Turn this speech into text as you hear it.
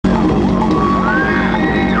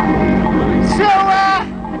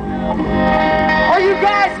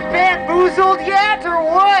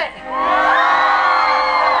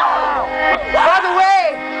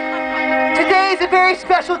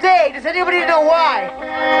special day. Does anybody know why?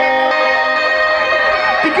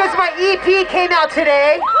 Because my EP came out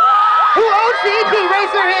today. Who owns the EP?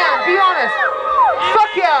 Raise their hand. Be honest. Fuck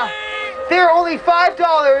yeah. They're only $5.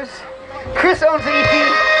 Chris owns the EP.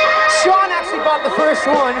 Sean actually bought the first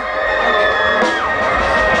one.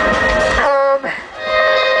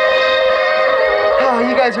 Oh,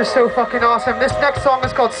 you guys are so fucking awesome. This next song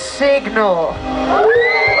is called Signal.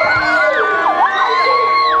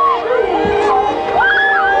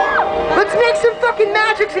 Let's make some fucking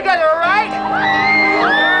magic together, alright?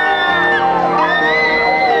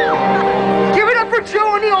 Give it up for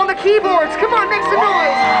Joe O'Neill on the keyboards. Come on, make some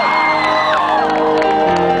noise.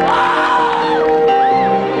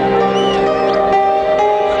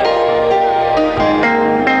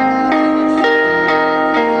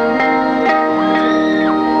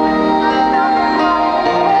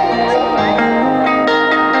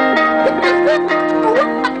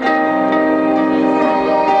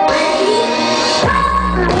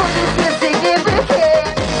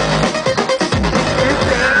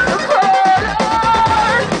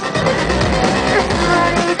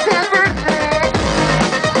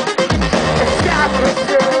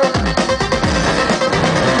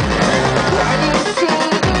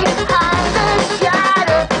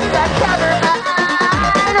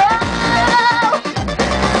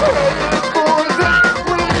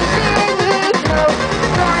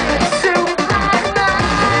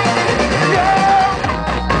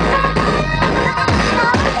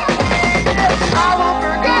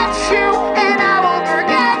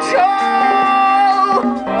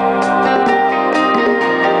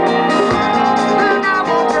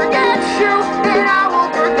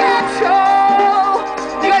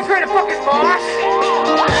 Fucking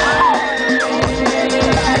boss!